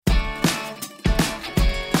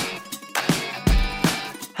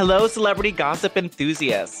Hello, celebrity gossip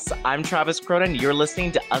enthusiasts. I'm Travis Cronin. You're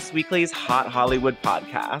listening to Us Weekly's Hot Hollywood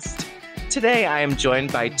podcast. Today, I am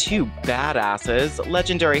joined by two badasses,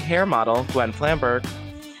 legendary hair model Gwen Flamberg.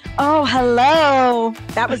 Oh, hello.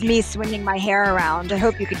 That was me swinging my hair around. I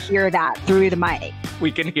hope you could hear that through the mic.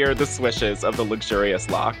 We can hear the swishes of the luxurious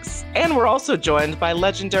locks. And we're also joined by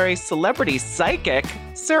legendary celebrity psychic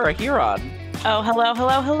Sarah Huron. Oh, hello,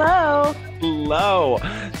 hello, hello. Hello.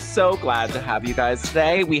 So glad to have you guys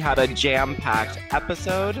today. We had a jam-packed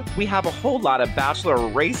episode. We have a whole lot of Bachelor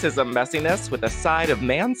racism messiness with a side of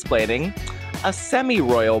mansplaining, a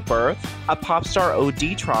semi-royal birth, a pop star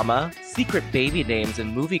OD trauma, secret baby names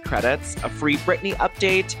and movie credits, a free Britney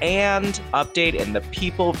update, and update in the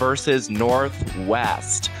People versus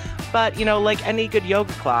Northwest. But, like any good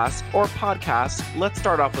yoga class or podcast, let's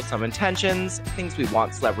start off with some intentions, things we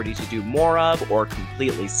want celebrity to do more of or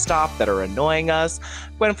completely stop that are annoying us.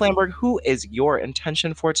 Gwen Flamberg, who is your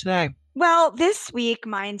intention for today? Well, this week,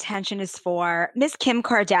 my intention is for Miss Kim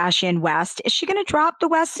Kardashian West. Is she going to drop the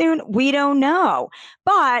West soon? We don't know.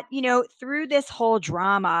 But, through this whole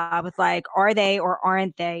drama with are they or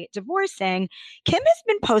aren't they divorcing, Kim has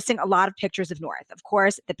been posting a lot of pictures of North. Of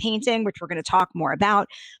course, the painting, which we're going to talk more about.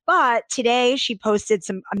 But today she posted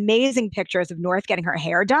some amazing pictures of North getting her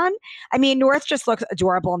hair done. I mean, North just looks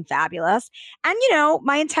adorable and fabulous. And,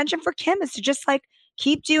 my intention for Kim is to just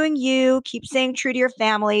keep doing you, keep staying true to your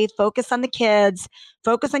family, focus on the kids,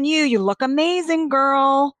 focus on you. You look amazing,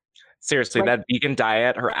 girl. Seriously, that vegan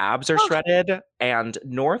diet, her abs are shredded, and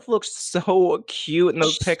North looks so cute in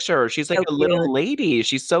those pictures. She's like a little lady.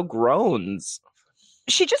 She's so grown.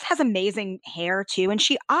 She just has amazing hair, too. And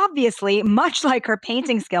she obviously, much like her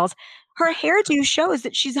painting skills, her hairdo shows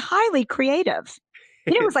that she's highly creative.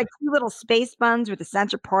 It was two little space buns with a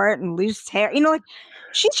center part and loose hair.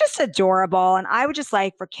 She's just adorable. And I would just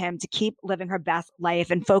like for Kim to keep living her best life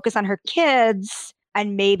and focus on her kids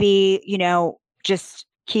and maybe, just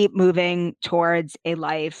keep moving towards a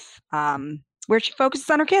life where she focuses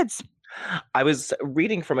on her kids. I was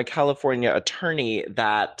reading from a California attorney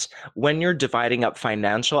that when you're dividing up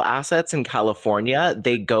financial assets in California,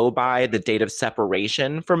 they go by the date of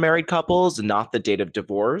separation for married couples, not the date of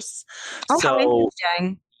divorce. Oh, how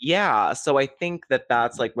interesting. Yeah, so I think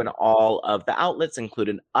that's when all of the outlets,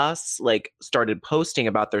 including us, started posting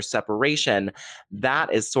about their separation.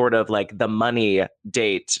 That is sort of the money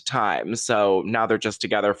date time. So now they're just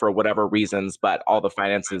together for whatever reasons, but all the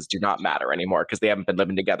finances do not matter anymore because they haven't been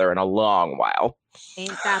living together in a long while.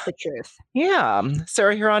 Ain't that the truth? Yeah.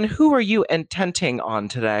 Sarah Huron, who are you intending on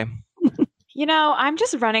today? I'm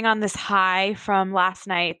just running on this high from last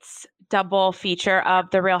night's double feature of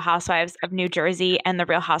The Real Housewives of New Jersey and The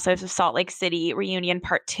Real Housewives of Salt Lake City reunion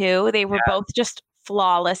part 2. They were both just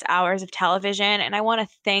flawless hours of television. And I want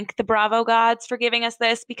to thank the Bravo gods for giving us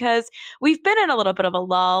this because we've been in a little bit of a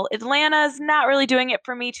lull. Atlanta's not really doing it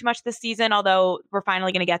for me too much this season, although we're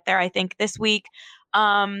finally going to get there, I think, this week.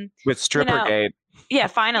 With Strippergate. Yeah,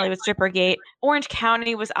 finally with Strippergate. Orange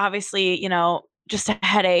County was obviously, just a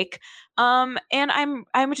headache. And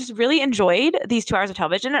I'm just really enjoyed these 2 hours of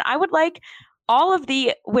television. And I would like all of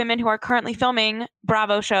the women who are currently filming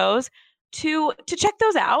Bravo shows to check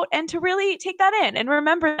those out and to really take that in. And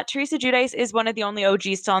remember that Teresa Giudice is one of the only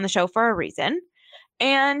OGs still on the show for a reason.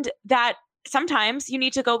 And that sometimes you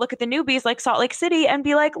need to go look at the newbies like Salt Lake City and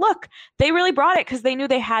be like, look, they really brought it because they knew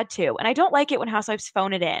they had to. And I don't like it when housewives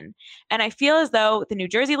phone it in. And I feel as though the New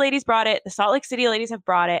Jersey ladies brought it, the Salt Lake City ladies have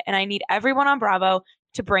brought it, and I need everyone on Bravo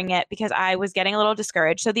to bring it because I was getting a little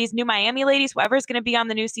discouraged. So these new Miami ladies, whoever's going to be on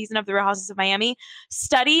the new season of The Real Housewives of Miami,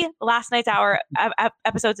 study last night's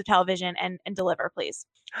episodes of television and deliver, please.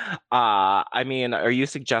 I mean, are you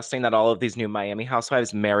suggesting that all of these new Miami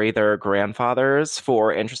housewives marry their grandfathers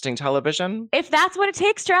for interesting television? If that's what it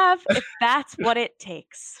takes, Trav, if that's what it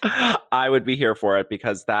takes. I would be here for it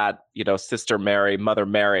because that, Sister Mary, Mother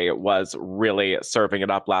Mary was really serving it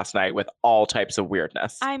up last night with all types of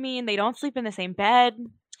weirdness. I mean, they don't sleep in the same bed.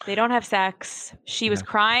 They don't have sex. She was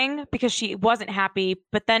crying because she wasn't happy,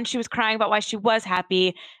 but then she was crying about why she was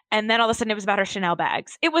happy. And then all of a sudden it was about her Chanel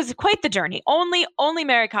bags. It was quite the journey. Only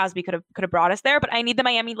Mary Cosby could have brought us there, but I need the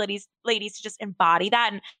Miami ladies to just embody that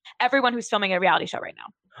and everyone who's filming a reality show right now.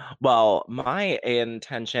 Well, my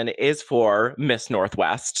intention is for Miss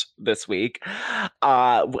Northwest this week.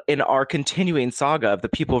 In our continuing saga of the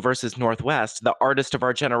People versus Northwest, the artist of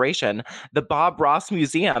our generation, the Bob Ross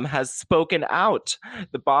Museum has spoken out.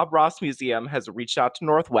 The Bob Ross Museum has reached out to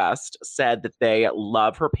Northwest, said that they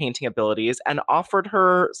love her painting abilities, and offered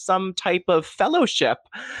her some type of fellowship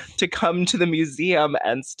to come to the museum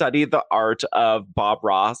and study the art of Bob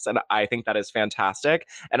Ross. And I think that is fantastic.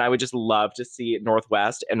 And I would just love to see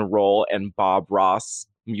Northwest enroll in Bob Ross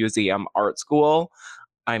Museum Art School.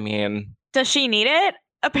 I mean, does she need it?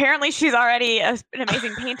 Apparently, she's already an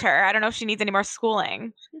amazing painter. I don't know if she needs any more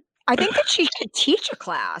schooling. I think that she should teach a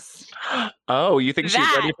class. Oh, you think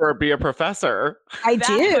she's ready for be a professor? I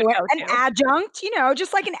do. An adjunct,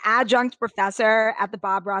 just like an adjunct professor at the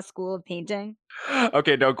Bob Ross School of Painting.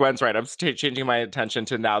 Okay, no, Gwen's right. I'm changing my attention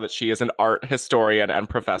to now that she is an art historian and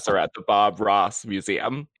professor at the Bob Ross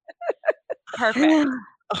Museum. Perfect.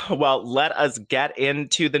 Well, let us get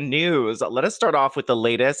into the news. Let us start off with the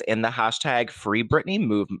latest in the hashtag Free Britney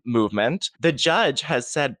movement. The judge has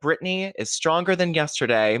said Britney is stronger than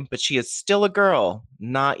yesterday, but she is still a girl,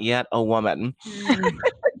 not yet a woman.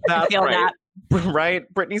 That's right. That. Right?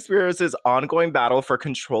 Britney Spears' ongoing battle for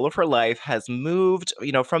control of her life has moved,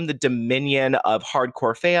 from the dominion of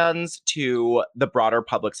hardcore fans to the broader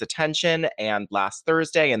public's attention. And last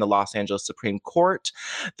Thursday in the Los Angeles Supreme Court,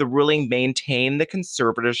 the ruling maintained the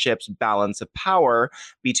conservatorship's balance of power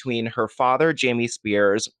between her father, Jamie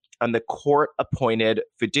Spears, and the court-appointed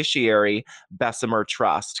fiduciary Bessemer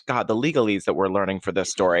Trust. God, the legalese that we're learning for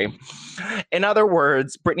this story. In other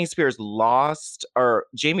words, Jamie Spears lost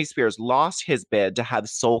his bid to have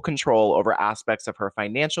sole control over aspects of her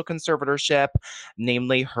financial conservatorship,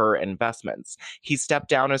 namely her investments. He stepped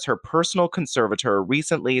down as her personal conservator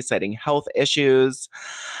recently, citing health issues.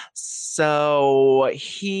 So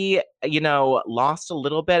he, lost a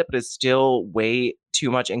little bit, but is still way too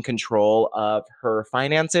much in control of her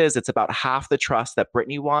finances. It's about half the trust that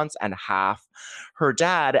Britney wants and half her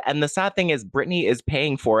dad. And the sad thing is Britney is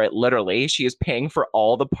paying for it, literally. She is paying for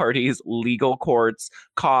all the parties' legal courts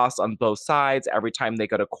costs on both sides. Every time they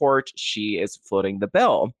go to court, she is footing the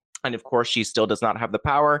bill. And of course, she still does not have the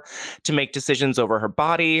power to make decisions over her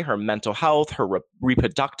body, her mental health, her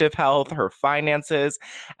reproductive health, her finances,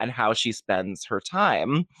 and how she spends her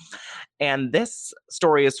time. And this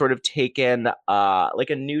story is sort of taken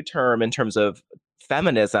like a new term in terms of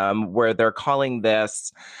feminism, where they're calling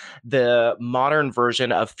this the modern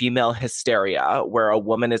version of female hysteria, where a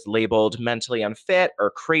woman is labeled mentally unfit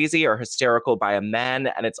or crazy or hysterical by a man,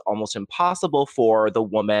 and it's almost impossible for the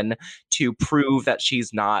woman to prove that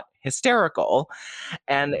she's not hysterical.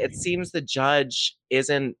 And it seems the judge is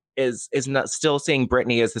not still seeing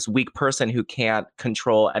Britney as this weak person who can't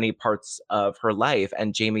control any parts of her life,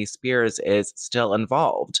 and Jamie Spears is still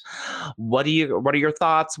involved. What are your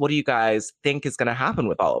thoughts? What do you guys think is going to happen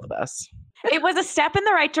with all of this? It was a step in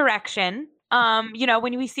the right direction.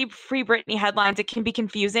 When we see Free Britney headlines, it can be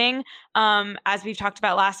confusing. As we've talked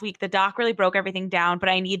about last week, the doc really broke everything down, but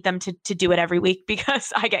I need them to do it every week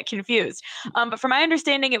because I get confused. But from my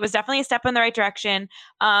understanding, it was definitely a step in the right direction.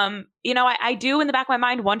 I do in the back of my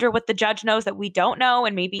mind wonder what the judge knows that we don't know,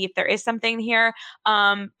 and maybe if there is something here.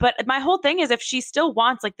 But my whole thing is if she still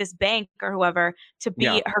wants like this bank or whoever to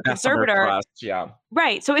be her conservator.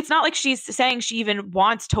 Right. So it's not like she's saying she even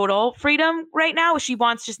wants total freedom right now. She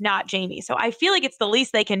wants just not Jamie. So I feel like it's the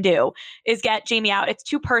least they can do is get Jamie out. It's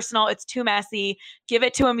too personal. It's too messy. Give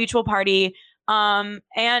it to a mutual party.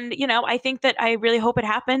 I think that I really hope it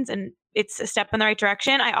happens and it's a step in the right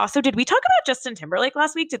direction. Did we talk about Justin Timberlake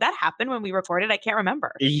last week? Did that happen when we recorded? I can't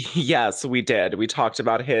remember. Yes, we did. We talked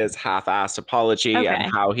about his half-assed apology and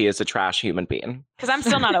how he is a trash human being. Because I'm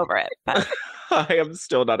still not over it. But. I am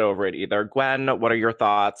still not over it either. Gwen, what are your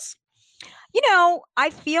thoughts? I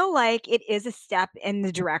feel like it is a step in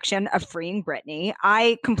the direction of freeing Britney.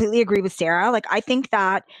 I completely agree with Sarah. Like, I think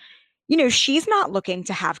that, she's not looking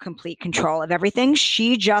to have complete control of everything.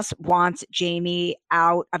 She just wants Jamie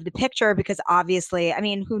out of the picture because obviously,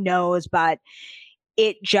 who knows, but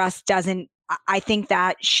it just doesn't. I think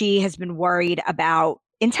that she has been worried about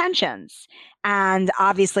intentions. And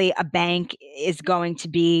obviously, a bank is going to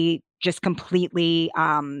be just completely,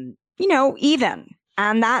 even.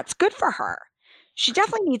 And that's good for her. She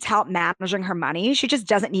definitely needs help managing her money. She just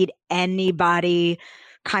doesn't need anybody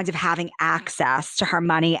kind of having access to her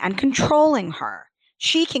money and controlling her.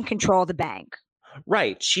 She can control the bank.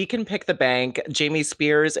 Right. She can pick the bank. Jamie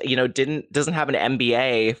Spears, doesn't have an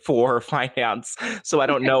MBA for finance. So I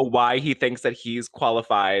don't know why he thinks that he's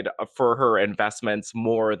qualified for her investments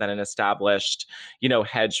more than an established,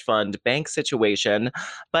 hedge fund bank situation.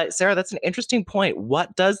 But Sarah, that's an interesting point.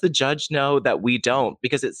 What does the judge know that we don't?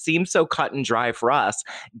 Because it seems so cut and dry for us.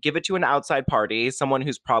 Give it to an outside party, someone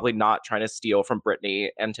who's probably not trying to steal from Britney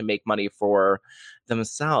and to make money for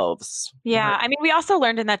themselves. Yeah, I mean, we also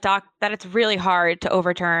learned in that doc that it's really hard to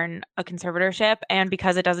overturn a conservatorship. And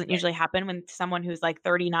because it doesn't usually happen when someone who's like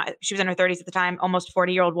 39, she was in her 30s at the time, almost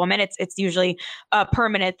 40-year-old woman, it's usually a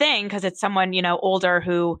permanent thing because it's someone, older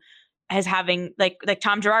who is having like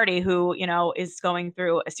Tom Girardi, who, is going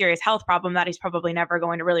through a serious health problem that he's probably never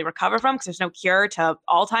going to really recover from because there's no cure to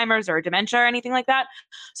Alzheimer's or dementia or anything like that.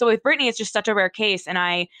 So with Britney, it's just such a rare case. And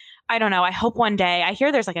I don't know. I hope one day. I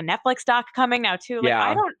hear there's like a Netflix doc coming now too. Like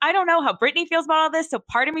Yeah. I don't know how Britney feels about all this. So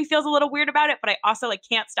part of me feels a little weird about it, but I also like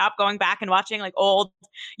can't stop going back and watching like old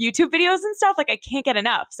YouTube videos and stuff. Like I can't get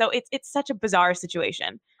enough. So it's such a bizarre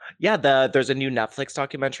situation. Yeah, there's a new Netflix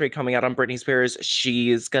documentary coming out on Britney Spears.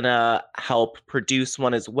 She's gonna help produce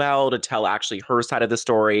one as well to tell actually her side of the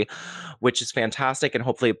story, which is fantastic, and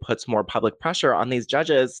hopefully puts more public pressure on these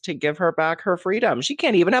judges to give her back her freedom. She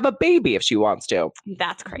can't even have a baby if she wants to.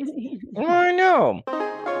 That's crazy. I know.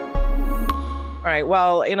 All right.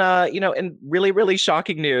 Well, in really, really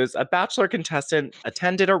shocking news, a Bachelor contestant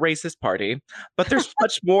attended a racist party, but there's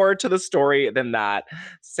much more to the story than that.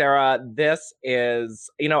 Sarah, this is,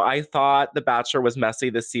 I thought The Bachelor was messy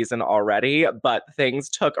this season already, but things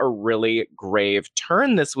took a really grave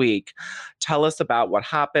turn this week. Tell us about what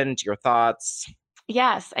happened, your thoughts.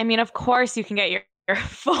 Yes. I mean, of course you can get your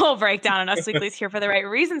full breakdown on Us Weekly's Here for the Right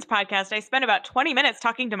Reasons podcast. I spent about 20 minutes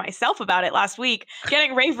talking to myself about it last week,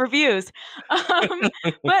 getting rave reviews.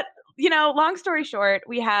 But, long story short,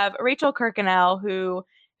 we have Rachel Kirkconnell, who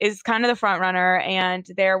is kind of the front runner. And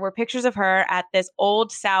there were pictures of her at this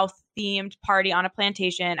Old South themed party on a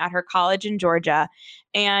plantation at her college in Georgia.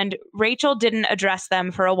 And Rachel didn't address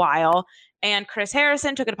them for a while. And Chris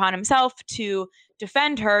Harrison took it upon himself to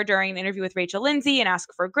defend her during an interview with Rachel Lindsay and ask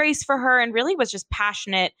for grace for her, and really was just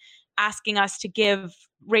passionate, asking us to give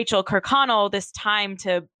Rachel Kirkconnell this time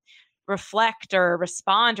to reflect or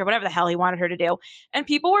respond or whatever the hell he wanted her to do. And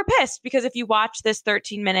people were pissed because if you watch this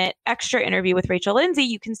 13-minute extra interview with Rachel Lindsay,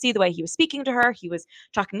 you can see the way he was speaking to her. He was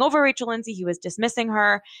talking over Rachel Lindsay. He was dismissing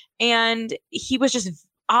her. And he was just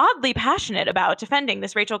oddly passionate about defending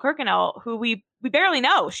this Rachel Kirkconnell, who we barely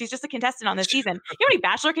know. She's just a contestant on this season. You know how many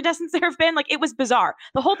Bachelor contestants there have been? Like, it was bizarre.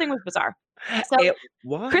 The whole thing was bizarre. So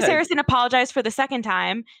Chris Harrison apologized for the second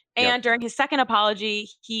time. And during his second apology,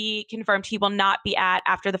 he confirmed he will not be at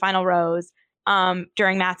After the Final Rose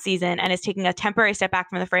during that season and is taking a temporary step back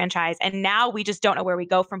from the franchise. And now we just don't know where we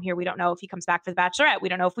go from here. We don't know if he comes back for The Bachelorette. We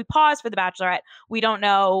don't know if we pause for The Bachelorette. We don't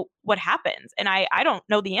know what happens. And I don't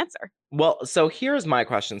know the answer. Well, so here's my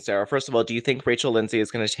question, Sarah. First of all, do you think Rachel Lindsay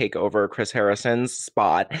is going to take over Chris Harrison's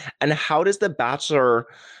spot? And how does The Bachelor,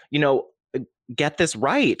 get this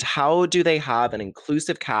right? How do they have an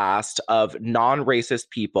inclusive cast of non-racist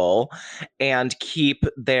people and keep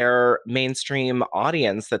their mainstream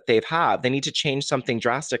audience that they've had? They need to change something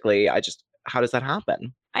drastically. How does that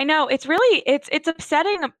happen? I know it's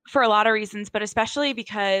upsetting for a lot of reasons, but especially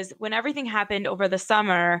because when everything happened over the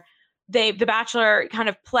summer, The Bachelor kind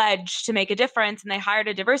of pledged to make a difference, and they hired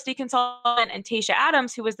a diversity consultant. And Tayshia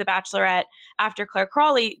Adams, who was the Bachelorette after Claire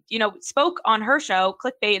Crawley, spoke on her show,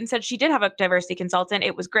 Clickbait, and said she did have a diversity consultant.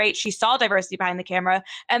 It was great. She saw diversity behind the camera,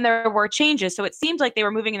 and there were changes. So it seemed like they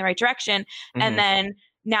were moving in the right direction. Mm-hmm. And then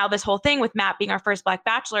now this whole thing with Matt being our first Black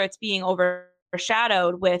Bachelor, it's being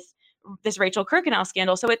overshadowed with this Rachel Kirkconnell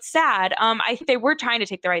scandal. So it's sad. I think they were trying to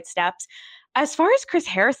take the right steps. As far as Chris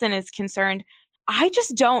Harrison is concerned, I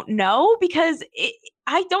just don't know because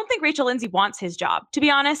I don't think Rachel Lindsay wants his job, to be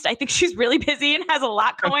honest. I think she's really busy and has a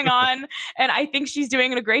lot going on. And I think she's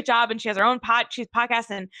doing a great job, and she has her own podcast.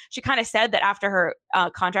 And she kind of said that after her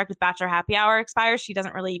contract with Bachelor Happy Hour expires, she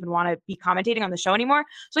doesn't really even want to be commentating on the show anymore.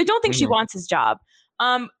 So I don't think she wants his job.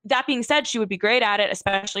 That being said, she would be great at it,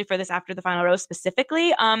 especially for this After the Final Rose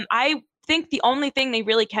specifically. I think the only thing they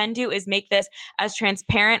really can do is make this as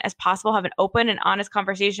transparent as possible, have an open and honest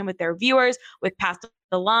conversation with their viewers, with past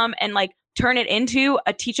alum, and turn it into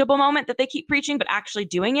a teachable moment that they keep preaching, but actually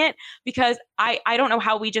doing it. Because I don't know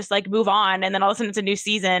how we just move on and then all of a sudden it's a new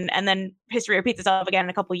season and then history repeats itself again in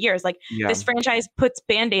a couple of years. This franchise puts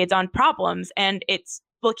Band-Aids on problems and it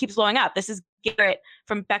keeps blowing up. This is Garrett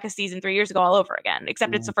from Becca's season 3 years ago all over again,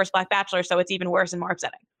 except it's the first Black Bachelor, so it's even worse and more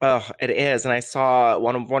upsetting. Oh, it is. And I saw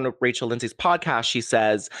one of Rachel Lindsay's podcasts. She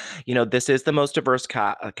says, this is the most diverse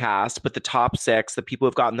cast, but the top 6, the people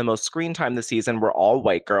who've gotten the most screen time this season were all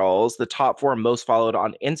white girls. The top 4 most followed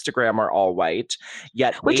on Instagram are all white.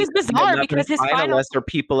 Yet, which is bizarre because his finalists are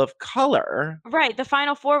people of color. Right. The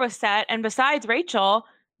final 4 was set, and besides Rachel,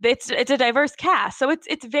 it's a diverse cast. So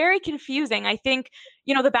it's very confusing. I think,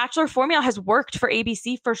 the Bachelor formula has worked for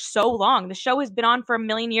ABC for so long. The show has been on for a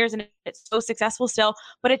million years and it's so successful still,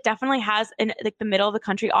 but it definitely has like the middle of the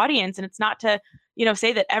country audience. And it's not to,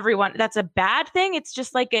 say that everyone, that's a bad thing. It's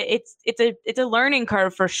just like it's a learning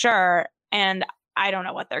curve for sure. And I don't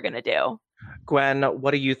know what they're going to do. Gwen,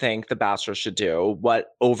 what do you think The Bachelor should do?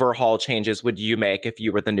 What overhaul changes would you make if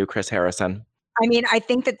you were the new Chris Harrison? I mean, I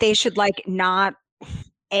think that they should not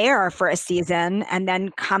air for a season and then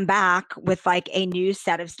come back with a new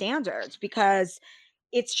set of standards, because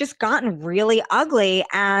it's just gotten really ugly,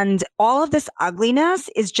 and all of this ugliness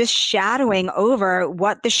is just shadowing over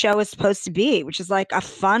what the show is supposed to be, which is a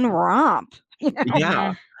fun romp.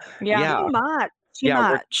 Yeah. Too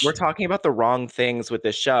much. We're talking about the wrong things with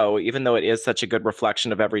this show, even though it is such a good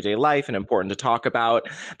reflection of everyday life and important to talk about.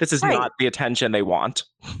 This is not the attention they want.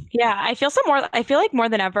 Yeah, I feel like more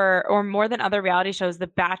than ever, or more than other reality shows, The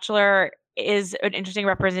Bachelor is an interesting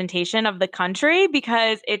representation of the country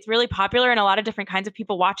because it's really popular and a lot of different kinds of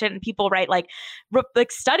people watch it, and people write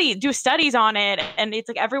do studies on it, and it's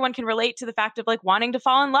everyone can relate to the fact of wanting to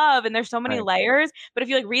fall in love, and there's so many layers. But if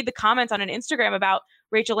you read the comments on an Instagram about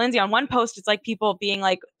Rachel Lindsay on one post, it's people being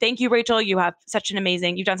thank you, Rachel, you've done such an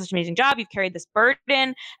amazing job, you've carried this burden.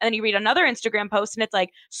 And then you read another Instagram post and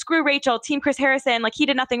it's screw Rachel, team Chris Harrison, he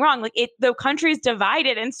did nothing wrong. The country's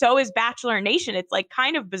divided, and so is Bachelor Nation. It's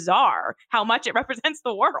kind of bizarre how much it represents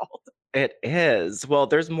the world. It is. Well,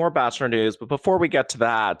 there's more Bachelor news, but before we get to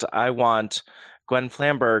that, I want Gwen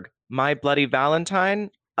Flamberg, my bloody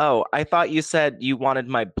Valentine. Oh, I thought you said you wanted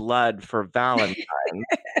my blood for Valentine.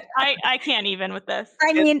 I can't even with this.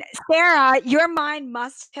 I mean, Sarah, your mind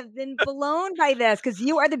must have been blown by this, because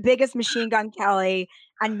you are the biggest Machine Gun Kelly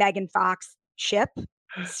and Megan Fox ship.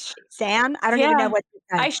 Stan? I don't even know what to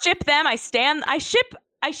say. I ship them. I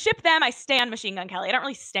ship them. I stand Machine Gun Kelly. I don't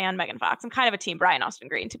really stand Megan Fox. I'm kind of a team Brian Austin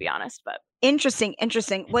Green, to be honest. But Interesting.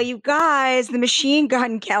 Well, you guys, the Machine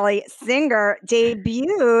Gun Kelly singer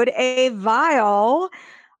debuted a vial.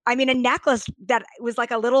 I mean, a necklace that was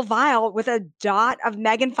a little vial with a dot of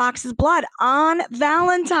Megan Fox's blood on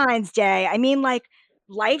Valentine's Day. I mean,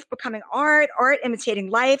 life becoming art imitating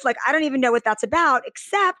life. I don't even know what that's about,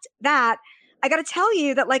 except that I got to tell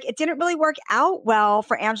you that it didn't really work out well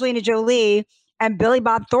for Angelina Jolie and Billy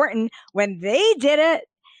Bob Thornton when they did it.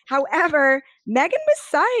 However, Megan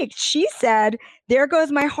was psyched. She said, "There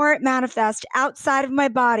goes my heart manifest outside of my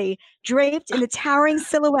body, draped in the towering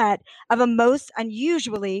silhouette of a most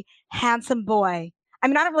unusually handsome boy." I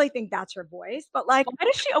mean, I don't really think that's her voice, but why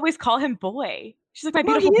does she always call him boy? She's my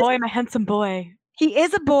beautiful boy, my handsome boy. He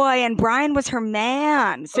is a boy, and Brian was her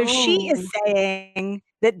man. So she is saying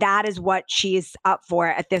that is what she's up for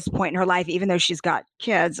at this point in her life, even though she's got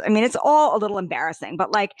kids. I mean, it's all a little embarrassing,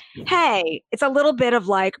 but hey, it's a little bit of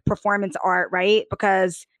performance art, right?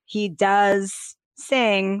 Because he does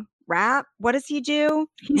sing, rap. What does he do?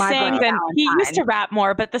 He sings, and he used to rap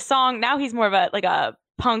more, but the song, now he's more of a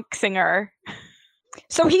punk singer.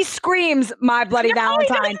 So he screams "My Bloody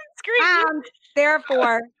Valentine." And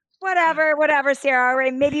therefore, whatever, Sarah.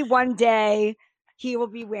 Right? Maybe one day he will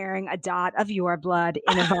be wearing a dot of your blood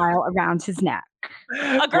in a vial around his neck.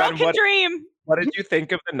 A girl can dream. What did you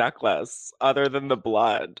think of the necklace, other than the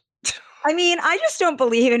blood? I mean, I just don't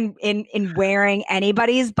believe in wearing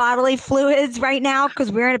anybody's bodily fluids right now,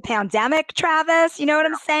 because we're in a pandemic, Travis. You know what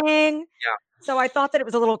I'm saying? Yeah. So I thought that it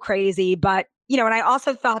was a little crazy, but and I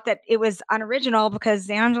also thought that it was unoriginal because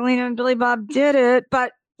Angelina and Billy Bob did it.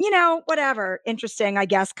 But whatever. Interesting, I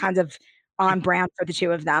guess, kind of on brand for the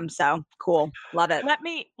two of them. So cool. Love it. Let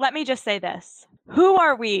me just say this. Who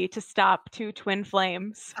are we to stop two twin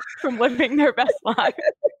flames from living their best lives?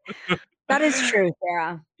 That is true,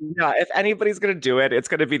 Sarah. Yeah, if anybody's going to do it, it's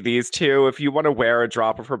going to be these two. If you want to wear a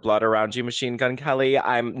drop of her blood around you, Machine Gun Kelly,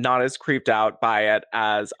 I'm not as creeped out by it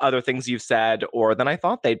as other things you've said or than I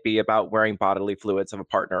thought they'd be about wearing bodily fluids of a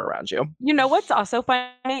partner around you. You know what's also funny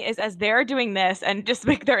is as they're doing this, and just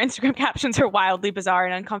their Instagram captions are wildly bizarre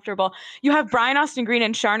and uncomfortable, you have Brian Austin Green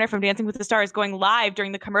and Sharner from Dancing with the Stars going live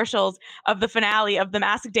during the commercials of the finale of The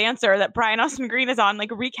Masked Dancer that Brian Austin Green is on,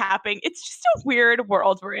 recapping. It's just a weird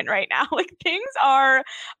world we're in right now. Things are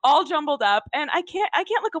all jumbled up, and I can't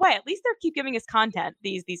look away. At least they keep giving us content,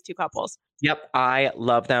 these two couples. Yep, I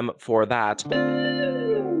love them for that.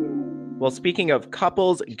 Well, speaking of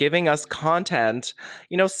couples giving us content,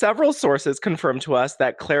 several sources confirmed to us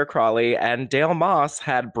that Claire Crawley and Dale Moss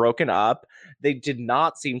had broken up. They did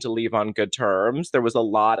not seem to leave on good terms. There was a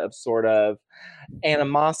lot of sort of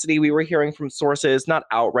animosity we were hearing from sources, not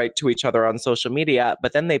outright to each other on social media,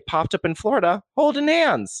 but then they popped up in Florida holding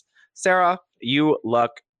hands. Sarah, you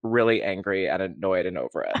look really angry and annoyed and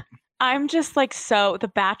over it. I'm just like, so The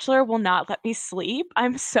Bachelor will not let me sleep.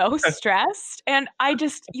 I'm so stressed. And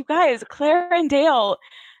you guys, Claire and Dale,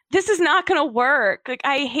 this is not going to work. Like,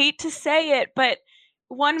 I hate to say it, but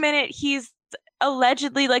one minute he's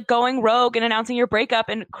allegedly like going rogue and announcing your breakup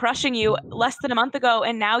and crushing you less than a month ago.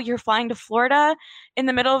 And now you're flying to Florida in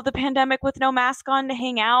the middle of the pandemic with no mask on to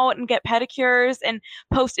hang out and get pedicures and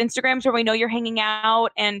post Instagrams where we know you're hanging out.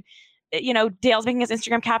 And Dale's making his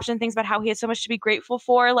Instagram caption things about how he has so much to be grateful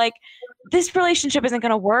for. Like, this relationship isn't going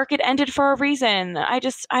to work. It ended for a reason. I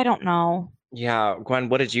don't know. Yeah. Gwen,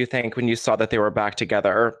 what did you think when you saw that they were back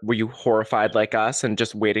together? Were you horrified like us and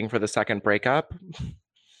just waiting for the second breakup?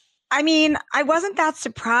 I mean, I wasn't that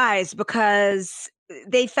surprised because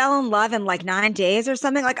they fell in love in like 9 days or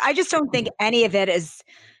something. Like, I just don't think any of it is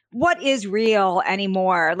what is real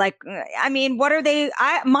anymore. Like, I mean,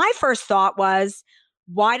 my first thought was,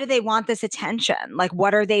 why do they want this attention? Like,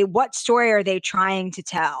 what story are they trying to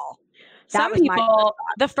tell? Some people,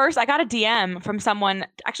 I got a DM from someone,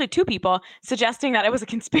 actually 2 people, suggesting that it was a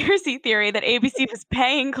conspiracy theory that ABC was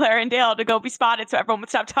paying Claire and Dale to go be spotted so everyone would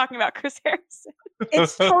stop talking about Chris Harrison.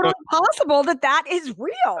 It's totally possible that is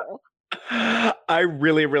real. I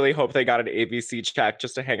really, really hope they got an ABC check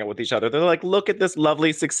just to hang out with each other. They're like, look at this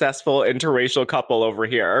lovely, successful interracial couple over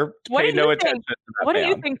here. Pay no attention to that What man. do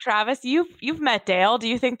you think, Travis? You've met Dale. Do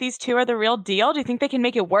you think these two are the real deal? Do you think they can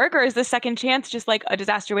make it work, or is this second chance just like a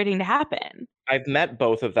disaster waiting to happen? I've met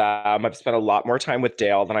both of them. I've spent a lot more time with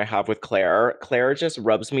Dale than I have with Claire. Claire just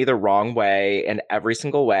rubs me the wrong way in every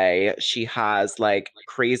single way. She has like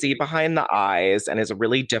crazy behind the eyes and is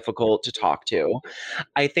really difficult to talk to.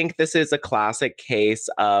 I think this is a classic case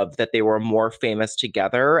of that they were more famous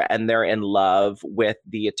together and they're in love with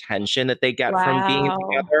the attention that they get from being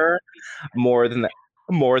together more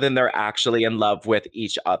than they're actually in love with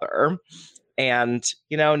each other. And,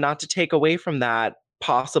 not to take away from that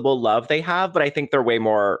possible love they have, but I think they're way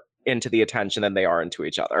more into the attention than they are into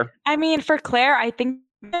each other. I mean, for Claire, I think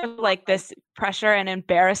like this pressure and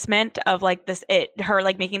embarrassment of like her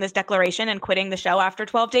like making this declaration and quitting the show after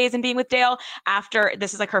 12 days and being with Dale after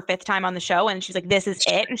this is like her 5th time on the show, and she's like, this is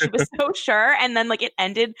it, and she was so sure, and then like it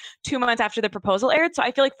ended 2 months after the proposal aired. So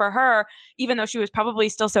I feel like for her, even though she was probably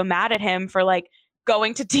still so mad at him for like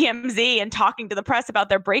going to TMZ and talking to the press about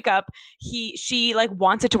their breakup, she like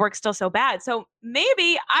wants it to work still so bad. So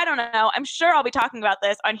maybe, I don't know, I'm sure I'll be talking about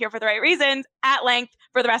this on Here for the Right Reasons at length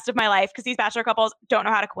for the rest of my life because these bachelor couples don't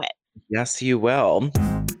know how to quit. Yes, you will.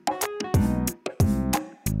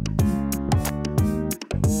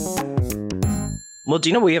 Well, do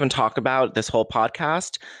you know what we haven't talked about this whole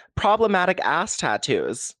podcast? Problematic ass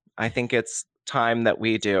tattoos. I think it's time that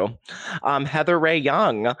we do. Heather Ray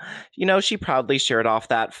Young, she proudly shared off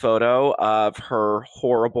that photo of her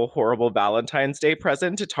horrible, horrible Valentine's Day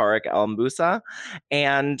present to Tarek El Moussa.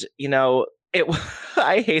 And,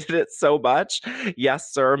 I hated it so much.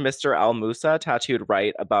 Yes, sir, Mr. El Moussa, tattooed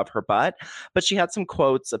right above her butt. But she had some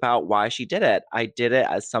quotes about why she did it. I did it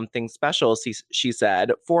as something special, she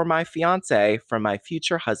said, for my fiance, for my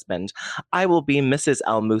future husband. I will be Mrs.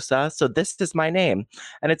 El Moussa, so this is my name.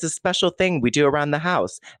 And it's a special thing we do around the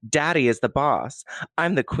house. Daddy is the boss.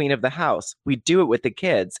 I'm the queen of the house. We do it with the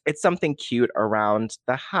kids. It's something cute around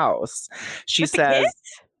the house. She says...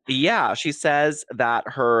 Yeah, she says that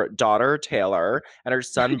her daughter, Taylor, and her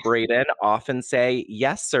son, Brayden, often say,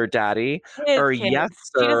 yes, sir, daddy, or yes,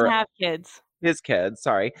 sir. She doesn't have kids. His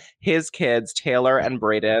kids, Taylor and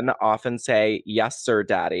Brayden, often say, yes, sir,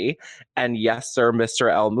 daddy, and yes, sir,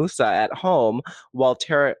 Mr. El Moussa at home, while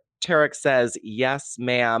Tarek says, yes,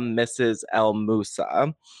 ma'am, Mrs. El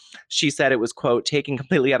Moussa. She said it was, quote, taken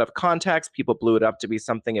completely out of context. People blew it up to be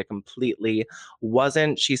something it completely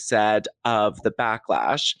wasn't, she said, of the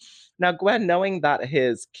backlash. Now, Gwen, knowing that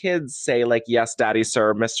his kids say, like, yes, daddy,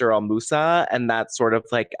 sir, Mr. El Moussa, and that's sort of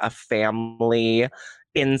like a family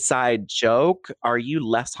inside joke, are you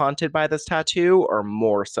less haunted by this tattoo or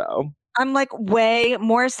more so? I'm like way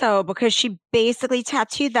more so because she basically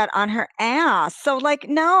tattooed that on her ass. So like,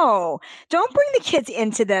 no, don't bring the kids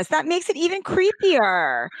into this. That makes it even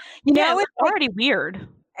creepier. It's already weird.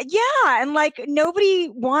 Yeah. And like, nobody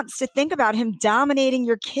wants to think about him dominating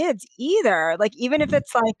your kids either. Like, even if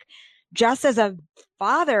it's like just as a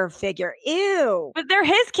father figure. Ew. But they're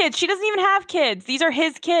his kids. She doesn't even have kids. These are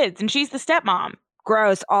his kids and she's the stepmom.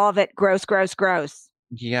 Gross. All of it. Gross, gross, gross.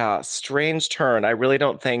 Yeah. Strange turn. I really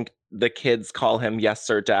don't think the kids call him yes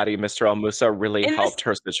sir daddy Mr. El Moussa really helped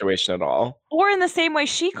her situation at all. Or in the same way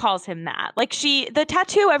she calls him that. Like the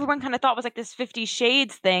tattoo everyone kind of thought was like this 50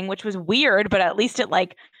 Shades thing, which was weird, but at least it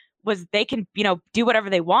like they can, do whatever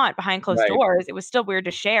they want behind closed doors. It was still weird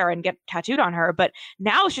to share and get tattooed on her. But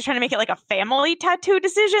now she's trying to make it like a family tattoo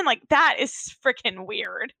decision. Like, that is freaking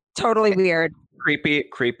weird. Totally weird. Creepy,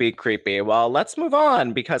 creepy, creepy. Well, let's move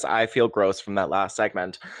on because I feel gross from that last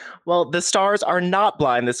segment. Well, the stars are not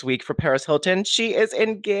blind this week for Paris Hilton. She is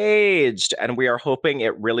engaged, and we are hoping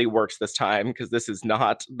it really works this time because this is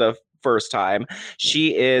not the first time.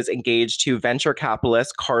 She is engaged to venture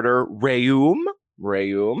capitalist Carter Reum.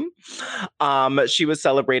 She was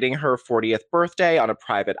celebrating her 40th birthday on a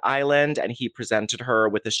private island, and he presented her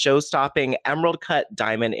with a show-stopping emerald cut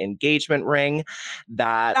diamond engagement ring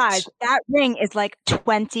that... Guys, that ring is like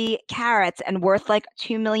 20 carats and worth like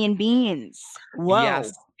 2 million beans. Whoa.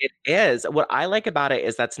 Yes, it is. What I like about it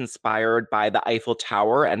is that's inspired by the Eiffel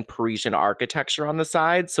Tower and Parisian architecture on the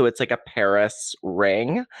side. So it's like a Paris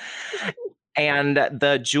ring. And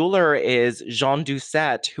the jeweler is Jean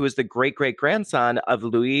Doucet, who is the great-great-grandson of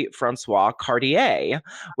Louis-Francois Cartier,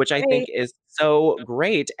 which I think is so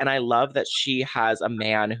great. And I love that she has a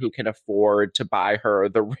man who can afford to buy her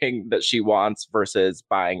the ring that she wants versus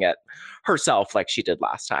buying it herself like she did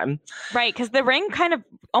last time. Right, because the ring kind of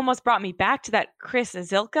almost brought me back to that Chris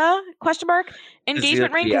Azilka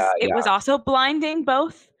engagement ring, because it was also blinding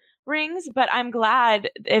both rings, but I'm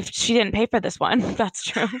glad if she didn't pay for this one. That's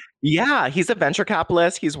true. Yeah, he's a venture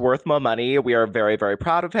capitalist. He's worth more money. We are very, very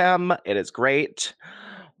proud of him. It is great.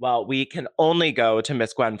 Well, we can only go to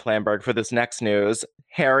Miss Gwen Flamberg for this next news.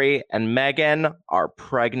 Harry and Meghan are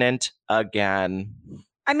pregnant again.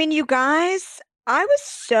 I mean, you guys, I was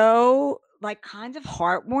so like kind of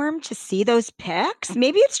heartwarmed to see those pics.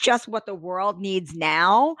 Maybe it's just what the world needs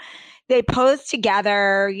now. They posed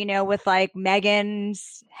together, with like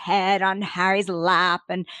Meghan's head on Harry's lap.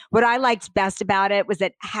 And what I liked best about it was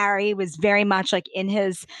that Harry was very much like in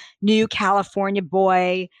his new California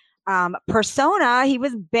boy persona. He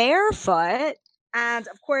was barefoot. And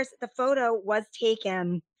of course, the photo was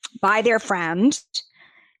taken by their friend,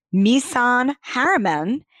 Misan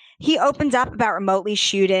Harriman. He opened up about remotely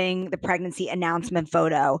shooting the pregnancy announcement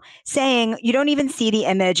photo, saying, "You don't even see the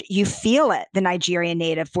image, you feel it," the Nigerian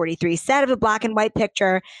native 43 said of the black and white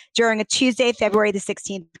picture during a Tuesday, February the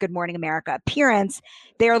 16th, Good Morning America appearance.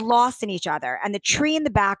 They are lost in each other, and the tree in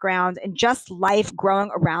the background and just life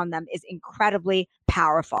growing around them is incredibly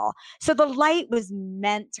powerful. So the light was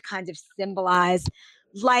meant to kind of symbolize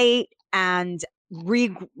light and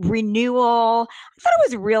renewal. I thought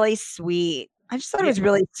it was really sweet. I just thought it was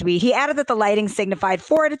really sweet. He added that the lighting signified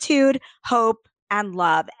fortitude, hope, and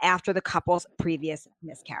love after the couple's previous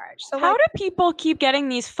miscarriage. So how do people keep getting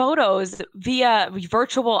these photos via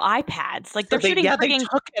virtual iPads? Like, they're shooting. They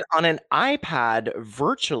took it on an iPad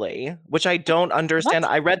virtually, which I don't understand.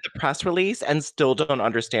 What? I read the press release and still don't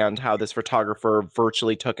understand how this photographer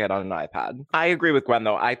virtually took it on an iPad. I agree with Gwen,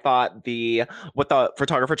 though. I thought what the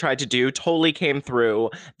photographer tried to do totally came through.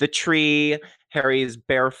 The tree, Harry's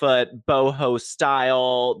barefoot boho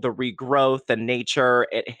style, the regrowth, the nature,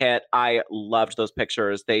 it hit. I loved those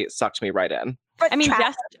pictures. They sucked me right in. But I mean,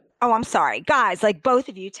 I'm sorry. Guys, like both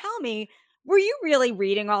of you, tell me, were you really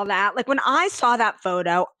reading all that? Like when I saw that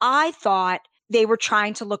photo, I thought they were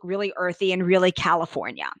trying to look really earthy and really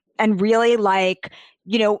California and really like,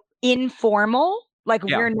 informal. Like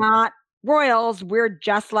we're not royals, we're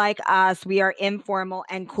just like us. We are informal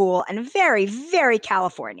and cool and very, very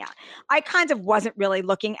California. I kind of wasn't really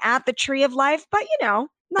looking at the tree of life, but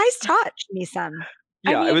nice touch, Misan.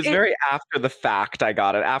 Yeah, it was very after the fact I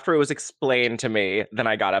got it. After it was explained to me, then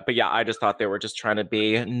I got it. But yeah, I just thought they were just trying to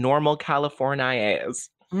be normal Californians.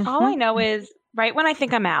 Mm-hmm. All I know is right when I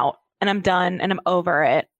think I'm out and I'm done and I'm over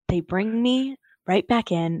it, they bring me right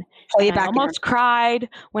back in. I almost cried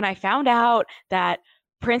when I found out that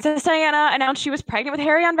Princess Diana announced she was pregnant with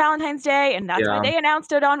Harry on Valentine's Day, and that's why they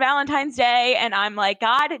announced it on Valentine's Day. And I'm like,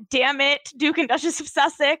 God damn it, Duke and Duchess of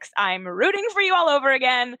Sussex, I'm rooting for you all over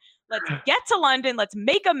again. Let's get to London. Let's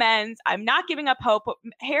make amends. I'm not giving up hope.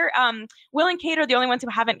 Will and Kate are the only ones who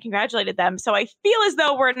haven't congratulated them. So I feel as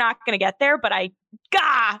though we're not going to get there, but I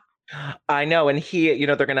know. And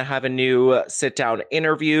they're going to have a new sit-down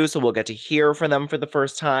interview, so we'll get to hear from them for the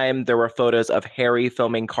first time. There were photos of Harry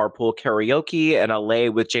filming carpool karaoke in LA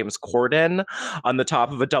with James Corden on the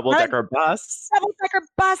top of a double-decker bus. Double-decker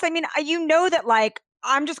bus. I mean, that like,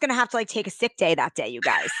 I'm just going to have to like take a sick day that day, you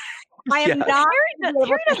guys. I am not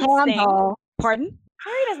Harry doesn't sing. Pardon?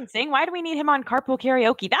 Harry doesn't sing. Why do we need him on carpool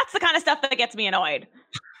karaoke? That's the kind of stuff that gets me annoyed.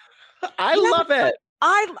 I love it.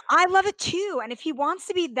 I love it too. And if he wants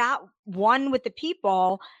to be that one with the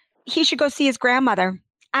people, he should go see his grandmother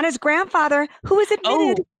and his grandfather, who was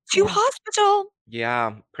admitted to hospital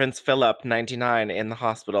Yeah, Prince Philip, 99, in the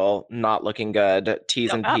hospital, not looking good.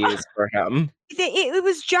 T's and Yep. P's for him. It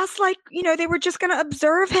was just like, they were just going to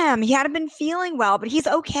observe him. He hadn't been feeling well, but he's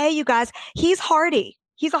okay, you guys. He's hardy.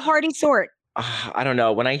 He's a hardy sort. I don't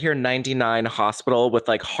know. When I hear 99 hospital with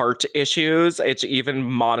like heart issues, it's even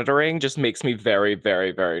monitoring just makes me very,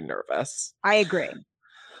 very, very nervous. I agree.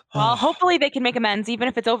 Well, hopefully they can make amends, even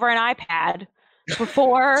if it's over an iPad,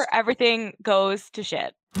 before everything goes to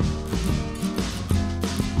shit.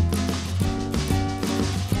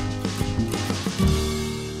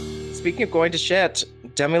 Speaking of going to shit,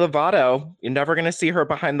 Demi Lovato, you're never going to see her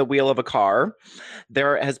behind the wheel of a car.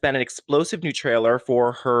 There has been an explosive new trailer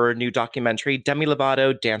for her new documentary, Demi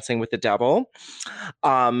Lovato Dancing with the Devil,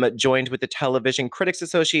 joined with the Television Critics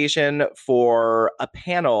Association for a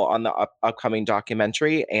panel on the upcoming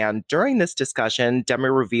documentary. And during this discussion, Demi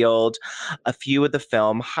revealed a few of the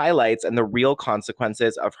film highlights and the real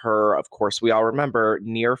consequences of her, of course, we all remember,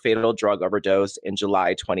 near fatal drug overdose in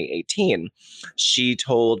July 2018. She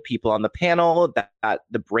told people on the panel that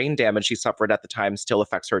the brain damage she suffered at the time still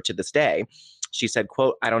affects her to this day. She said,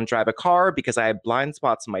 quote, "I don't drive a car because I have blind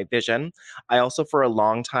spots in my vision. I also, for a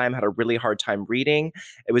long time, had a really hard time reading.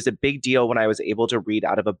 It was a big deal when I was able to read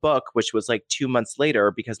out of a book, which was like 2 months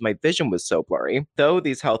later because my vision was so blurry. Though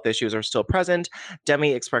these health issues are still present,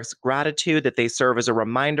 Demi expressed gratitude that they serve as a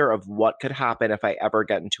reminder of what could happen if I ever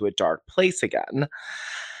get into a dark place again."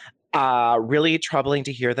 Really troubling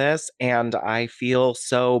to hear this. And I feel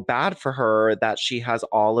so bad for her that she has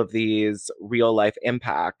all of these real life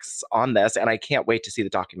impacts on this. And I can't wait to see the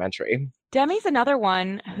documentary. Demi's another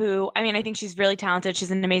one who, I mean, I think she's really talented.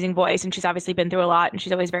 She's an amazing voice and she's obviously been through a lot and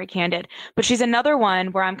she's always very candid. But she's another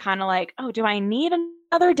one where I'm kind of like, oh, do I need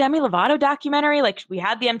another Demi Lovato documentary? Like we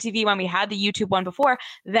had the MTV one, we had the YouTube one before.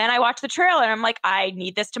 Then I watched the trailer and I'm like, I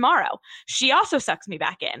need this tomorrow. She also sucks me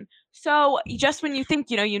back in. So just when you think,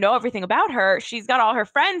 you know everything about her, she's got all her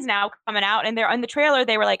friends now coming out and they're in the trailer.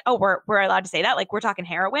 They were like, oh, we're allowed to say that. Like we're talking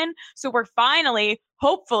heroin. So we're finally,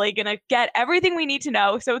 hopefully going to get everything we need to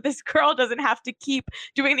know. So this girl doesn't have to keep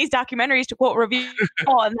doing these documentaries to quote reveal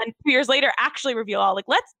all and then 2 years later actually reveal all. Like,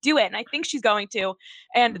 let's do it. And I think she's going to.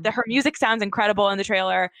 And her music sounds incredible in the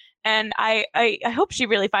trailer. And I hope she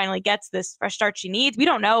really finally gets this fresh start she needs. We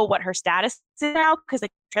don't know what her status is now because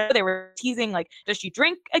they were teasing, like, does she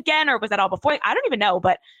drink again or was that all before? I don't even know,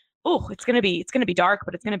 but it's gonna be dark,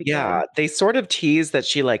 but it's gonna be good. They sort of teased that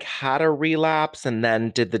she like had a relapse and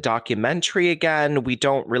then did the documentary again. We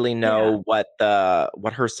don't really know what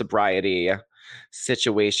her sobriety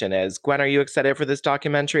situation is. Gwen, are you excited for this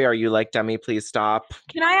documentary? Are you like, Demi, please stop?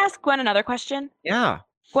 Can I ask Gwen another question? Yeah.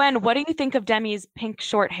 Gwen, what do you think of Demi's pink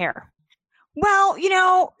short hair? Well,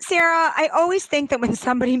 Sarah, I always think that when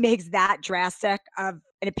somebody makes that drastic of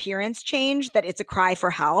an appearance change, that it's a cry for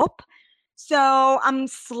help. So I'm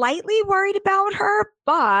slightly worried about her,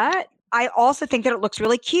 but I also think that it looks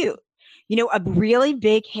really cute. A really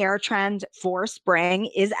big hair trend for spring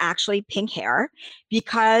is actually pink hair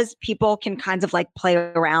because people can kind of like play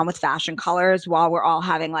around with fashion colors while we're all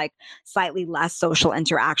having like slightly less social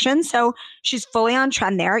interaction. So she's fully on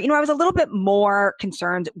trend there. I was a little bit more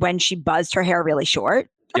concerned when she buzzed her hair really short.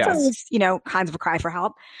 That's always, kind of a cry for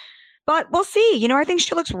help. But we'll see. I think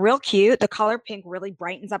she looks real cute. The color pink really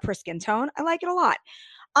brightens up her skin tone. I like it a lot.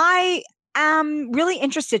 I am really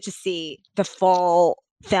interested to see the full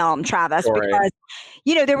film, Travis, because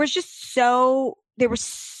there was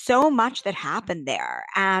so much that happened there,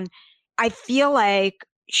 and I feel like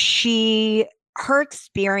her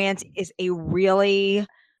experience is a really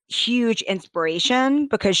huge inspiration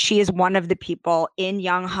because she is one of the people in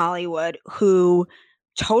young Hollywood who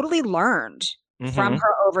totally learned from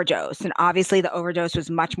her overdose. And obviously the overdose was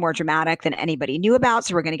much more dramatic than anybody knew about.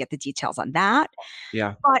 So we're going to get the details on that.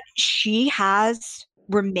 Yeah. But she has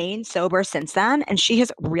remained sober since then. And she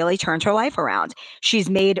has really turned her life around. She's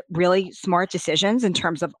made really smart decisions in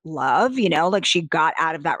terms of love, like she got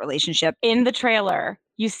out of that relationship. In the trailer,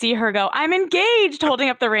 you see her go, I'm engaged, holding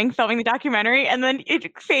up the ring, filming the documentary. And then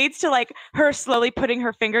it fades to like her slowly putting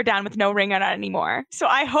her finger down with no ring on it anymore. So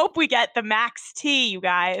I hope we get the Max T, you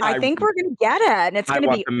guys. I think we're going to get it. And it's going to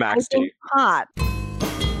be the Max T. hot.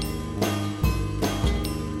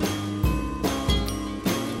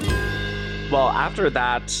 Well, after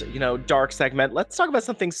that, dark segment, let's talk about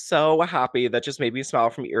something so happy that just made me smile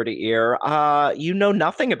from ear to ear. You know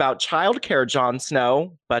nothing about childcare, Jon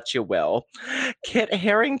Snow, but you will. Kit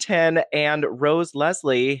Harington and Rose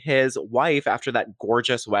Leslie, his wife, after that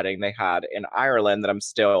gorgeous wedding they had in Ireland that I'm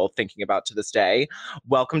still thinking about to this day,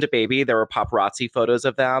 welcomed a baby. There were paparazzi photos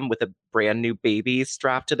of them with a brand new baby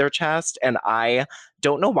strapped to their chest, and I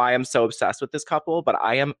Don't know why I'm so obsessed with this couple, but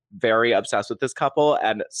I am very obsessed with this couple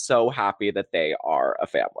and so happy that they are a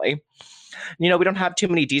family. We don't have too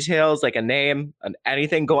many details like a name and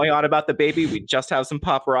anything going on about the baby. We just have some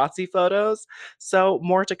paparazzi photos. So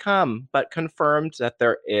more to come, but confirmed that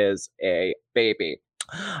there is a baby.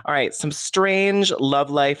 All right, some strange love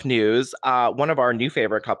life news. One of our new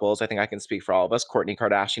favorite couples, I think I can speak for all of us, Kourtney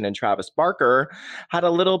Kardashian and Travis Barker, had a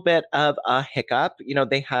little bit of a hiccup.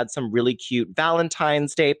 They had some really cute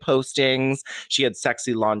Valentine's Day postings. She had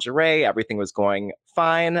sexy lingerie. Everything was going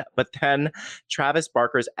fine. But then Travis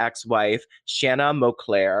Barker's ex-wife, Shanna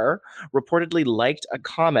Moncler, reportedly liked a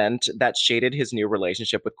comment that shaded his new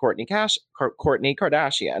relationship with Kourtney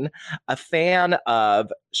Kardashian. A fan of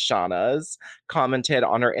Shanna's commented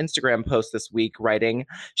on her Instagram post this week, writing,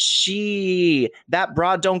 that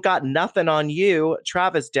broad don't got nothing on you.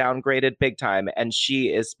 Travis downgraded big time, and she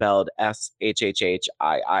is spelled Shhhii.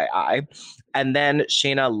 And then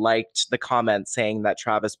Shayna liked the comment saying that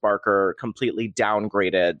Travis Barker completely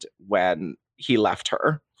downgraded when he left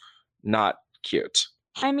her. Not cute.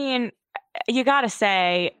 I mean, you gotta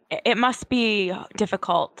say, it must be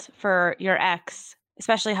difficult for your ex,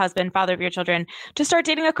 especially husband, father of your children, to start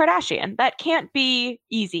dating a Kardashian. That can't be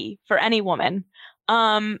easy for any woman.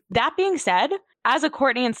 That being said, as a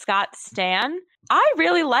Kourtney and Scott stan, I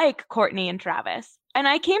really like Kourtney and Travis. And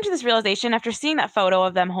I came to this realization after seeing that photo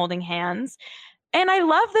of them holding hands. And I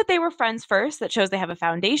love that they were friends first. That shows they have a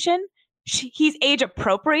foundation. He's age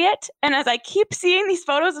appropriate. And as I keep seeing these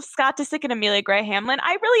photos of Scott Disick and Amelia Gray Hamlin,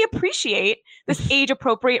 I really appreciate this age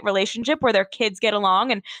appropriate relationship where their kids get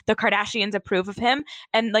along and the Kardashians approve of him.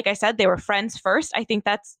 And like I said, they were friends first. I think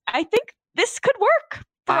this could work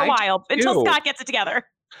for a while until Scott gets it together.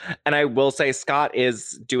 And I will say Scott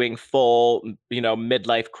is doing full,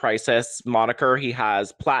 midlife crisis moniker. He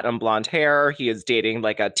has platinum blonde hair. He is dating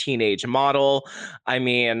like a teenage model. I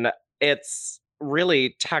mean, it's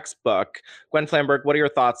really textbook. Gwen Flamberg, what are your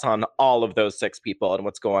thoughts on all of those 6 people and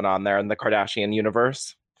what's going on there in the Kardashian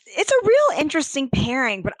universe? It's a real interesting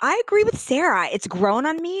pairing, but I agree with Sarah. It's grown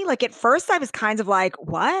on me. Like at first I was kind of like,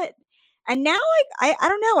 what? And now I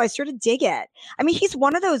don't know. I sort of dig it. I mean, he's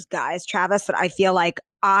one of those guys, Travis, that I feel like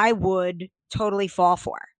I would totally fall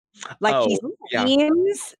for. Like he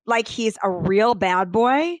seems like he's a real bad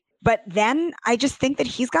boy. But then I just think that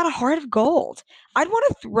he's got a heart of gold. I'd want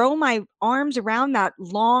to throw my arms around that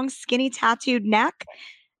long, skinny, tattooed neck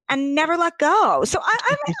and never let go. So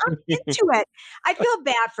I'm into it. I feel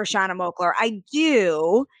bad for Shanna Moncler. I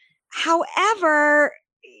do. However,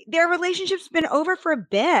 their relationship's been over for a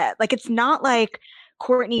bit. Like, it's not like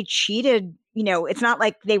Kourtney cheated. It's not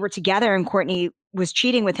like they were together and Kourtney was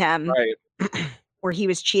cheating with him. Right. Or he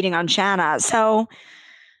was cheating on Shanna. So,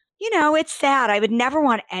 it's sad. I would never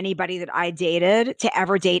want anybody that I dated to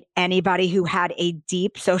ever date anybody who had a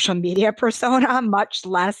deep social media persona, much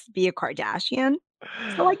less be a Kardashian.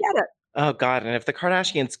 So I get it. Oh, God. And if the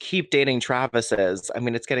Kardashians keep dating Travises, I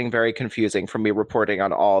mean, it's getting very confusing for me reporting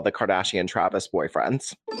on all the Kardashian Travis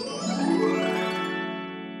boyfriends.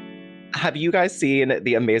 Have you guys seen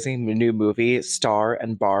the amazing new movie Star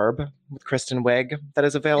and Barb with Kristen Wiig that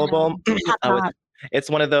is available?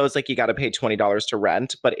 It's one of those, like, you got to pay $20 to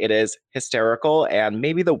rent, but it is hysterical and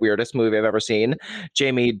maybe the weirdest movie I've ever seen.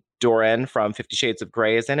 Jamie Dornan from 50 Shades of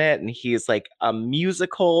Grey is in it, and he's like a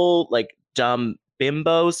musical, like, dumb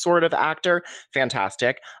bimbo sort of actor.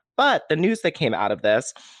 Fantastic. But the news that came out of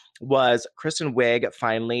this was Kristen Wiig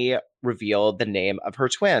finally revealed the name of her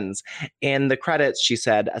twins. In the credits, she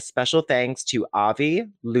said, a special thanks to Avi,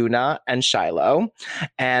 Luna, and Shiloh.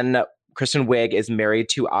 And Kristen Wiig is married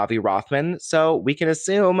to Avi Rothman, so we can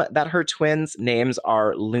assume that her twins' names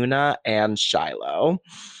are Luna and Shiloh.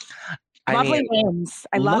 Lovely names.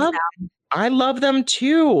 I love them. I love them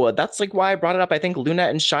too. That's like why I brought it up. I think Luna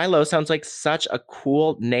and Shiloh sounds like such a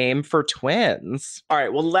cool name for twins. All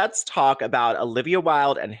right, well, let's talk about Olivia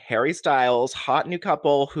Wilde and Harry Styles, hot new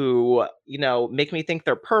couple who, make me think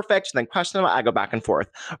they're perfect, then question them. I go back and forth.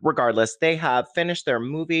 Regardless, they have finished their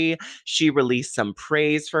movie. She released some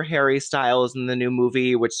praise for Harry Styles in the new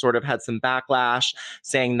movie, which sort of had some backlash,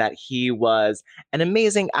 saying that he was an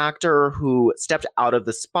amazing actor who stepped out of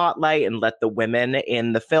the spotlight and let the women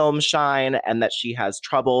in the film shine, and that she has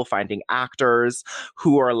trouble finding actors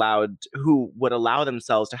who would allow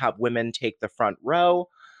themselves to have women take the front row,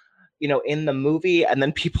 in the movie. And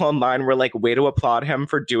then people online were like, way to applaud him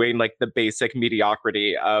for doing like the basic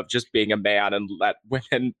mediocrity of just being a man and let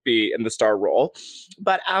women be in the star role.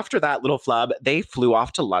 But after that little flub, they flew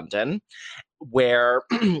off to London, where,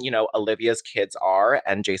 Olivia's kids are,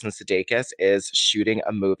 and Jason Sudeikis is shooting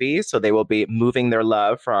a movie. So they will be moving their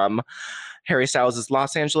love from Harry Styles'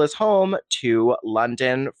 Los Angeles home to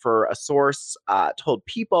London, for a source told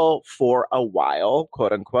People for a while,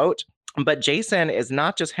 quote unquote. But Jason is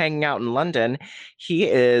not just hanging out in London. He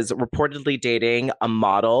is reportedly dating a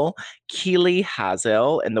model, Keely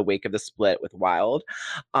Hazel, in the wake of the split with Wilde.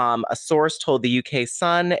 A source told the UK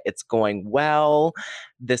Sun it's going well.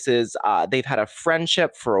 This is, they've had a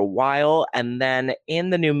friendship for a while. And then in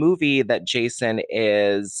the new movie that Jason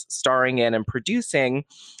is starring in and producing,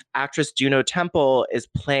 actress Juno Temple is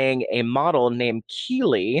playing a model named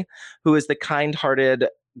Keely, who is the kind-hearted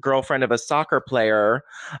girlfriend of a soccer player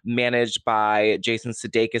managed by Jason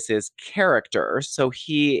Sudeikis' character. So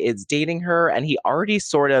he is dating her, and he already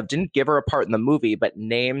sort of didn't give her a part in the movie, but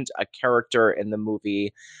named a character in the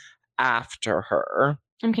movie after her.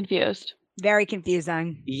 I'm confused. Very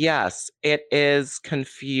confusing. Yes, it is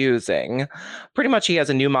confusing. Pretty much he has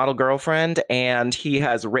a new model girlfriend, and he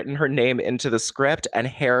has written her name into the script, and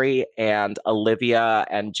Harry and Olivia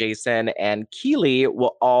and Jason and Keely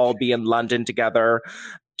will all be in London together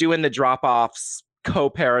doing the drop-offs,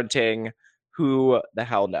 co-parenting. Who the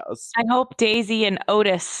hell knows? I hope Daisy and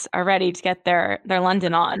Otis are ready to get their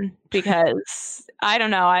London on, because I don't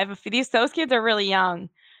know. Those kids are really young.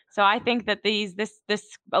 So I think that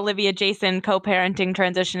this Olivia Jason co-parenting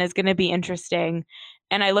transition is going to be interesting,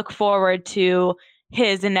 and I look forward to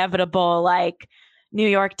his inevitable like New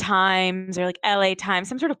York Times or like LA Times,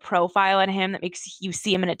 some sort of profile on him that makes you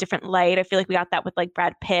see him in a different light. I feel like we got that with like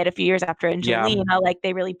Brad Pitt a few years after Angelina. Yeah. Like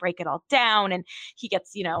they really break it all down, and he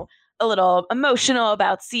gets a little emotional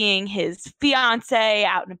about seeing his fiance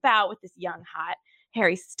out and about with this young hot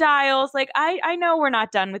Harry Styles. Like, I know we're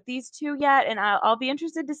not done with these two yet, and I'll be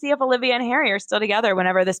interested to see if Olivia and Harry are still together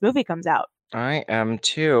whenever this movie comes out. I am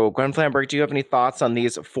too. Gwen Flamberg, do you have any thoughts on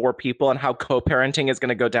these four people and how co-parenting is going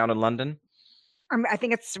to go down in London? I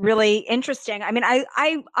think it's really interesting. I mean,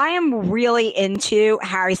 I am really into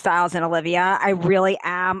Harry Styles and Olivia. I really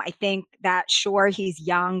am. I think that sure, he's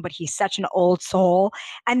young, but he's such an old soul.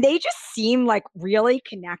 And they just seem like really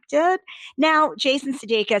connected. Now, Jason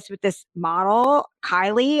Sudeikis with this model,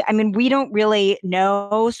 Kylie, I mean, we don't really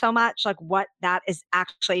know so much like what that is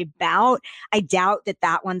actually about. I doubt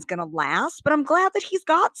that one's going to last, but I'm glad that he's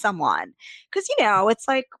got someone. Because, it's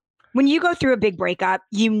like when you go through a big breakup,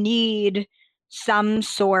 you need some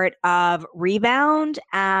sort of rebound.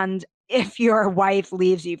 And if your wife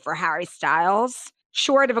leaves you for Harry Styles,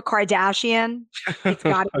 short of a Kardashian, it's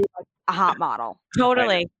got to be like a hot model.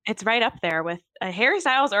 Totally. It's right up there with a Harry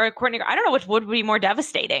Styles or a Kourtney. I don't know which would be more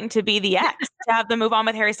devastating, to be the ex, to have them move on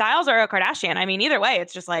with Harry Styles or a Kardashian. I mean, either way,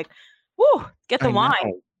 it's just like, whoo, get the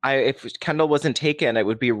wine. If Kendall wasn't taken, it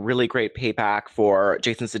would be a really great payback for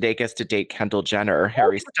Jason Sudeikis to date Kendall Jenner.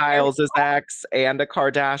 Harry Styles is ex and a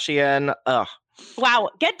Kardashian. Ugh. Wow,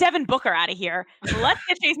 get Devin Booker out of here. Let's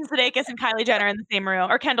get Jason Sudeikis and Kylie Jenner in the same room,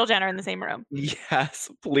 or Kendall Jenner in the same room. Yes,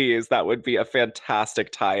 please. That would be a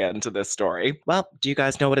fantastic tie-in to this story. Well, do you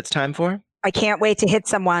guys know what it's time for? I can't wait to hit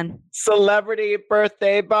someone. Celebrity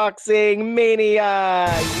Birthday Boxing Mania!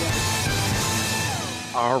 Yes.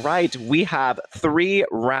 All right, we have 3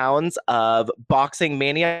 rounds of Boxing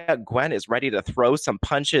Mania. Gwen is ready to throw some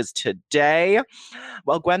punches today.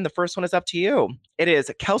 Well, Gwen, the first one is up to you. It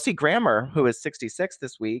is Kelsey Grammer, who is 66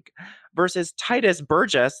 this week, versus Titus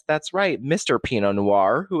Burgess, that's right, Mr. Pinot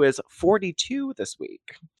Noir, who is 42 this week.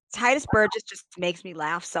 Titus Burgess just makes me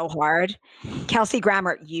laugh so hard. Kelsey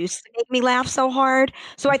Grammer used to make me laugh so hard.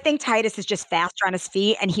 So I think Titus is just faster on his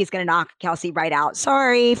feet, and he's going to knock Kelsey right out.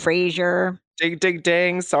 Sorry, Frasier. Ding, ding,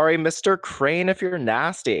 ding. Sorry, Mr. Crane, if you're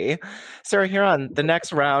nasty. Sarah Huron, the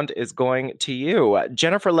next round is going to you.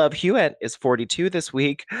 Jennifer Love Hewitt is 42 this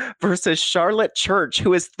week versus Charlotte Church,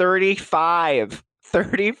 who is 35.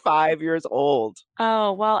 35 years old.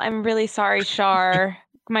 Oh, well, I'm really sorry, Char.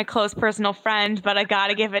 My close personal friend, but I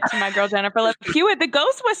gotta give it to my girl Jennifer Love Hewitt, the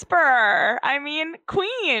Ghost Whisperer. I mean,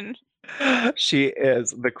 queen. She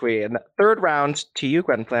is the queen. Third round to you,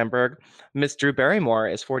 Gwen Flamberg. Miss Drew Barrymore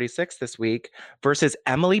is 46 this week versus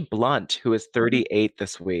Emily Blunt, who is 38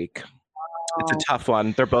 this week. It's a tough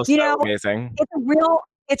one. They're both so amazing.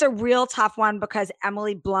 It's a real tough one because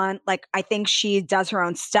Emily Blunt, like, I think she does her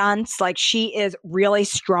own stunts. Like, she is really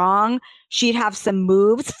strong. She'd have some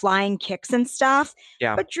moves, flying kicks and stuff.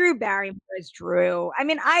 Yeah. But Drew Barrymore is Drew. I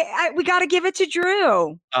mean, we got to give it to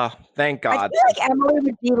Drew. Oh, thank God. I feel like Emily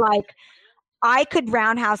would be like, I could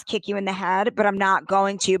roundhouse kick you in the head, but I'm not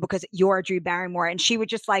going to because you're Drew Barrymore. And she would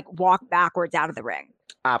just like walk backwards out of the ring.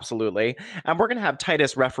 Absolutely. And we're going to have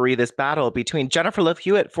Titus referee this battle between Jennifer Love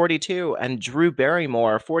Hewitt, 42, and Drew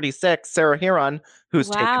Barrymore, 46. Sarah Huron, who's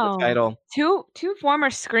taking the title. Two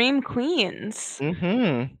former Scream queens.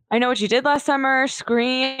 Mm-hmm. I Know What You Did Last Summer,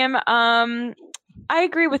 Scream. I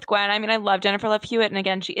agree with Gwen. I mean, I love Jennifer Love Hewitt, and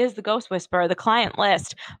again, she is the ghost whisperer, the client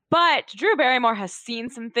list. But Drew Barrymore has seen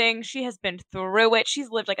some things. She has been through it.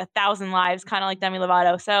 She's lived like 1,000 lives, kind of like Demi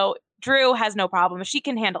Lovato. So Drew has no problem. She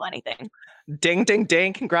can handle anything. Ding, ding,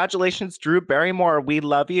 ding. Congratulations, Drew Barrymore. We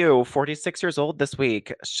love you. 46 years old this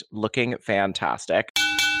week. Looking fantastic.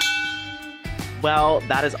 Well,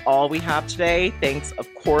 that is all we have today. Thanks,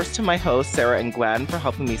 of course, to my hosts, Sarah and Gwen, for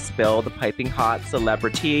helping me spill the piping hot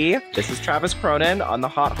celebrity. This is Travis Cronin on the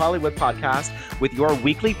Hot Hollywood podcast with your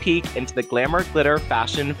weekly peek into the glamour, glitter,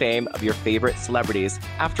 fashion, fame of your favorite celebrities.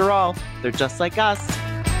 After all, they're just like us.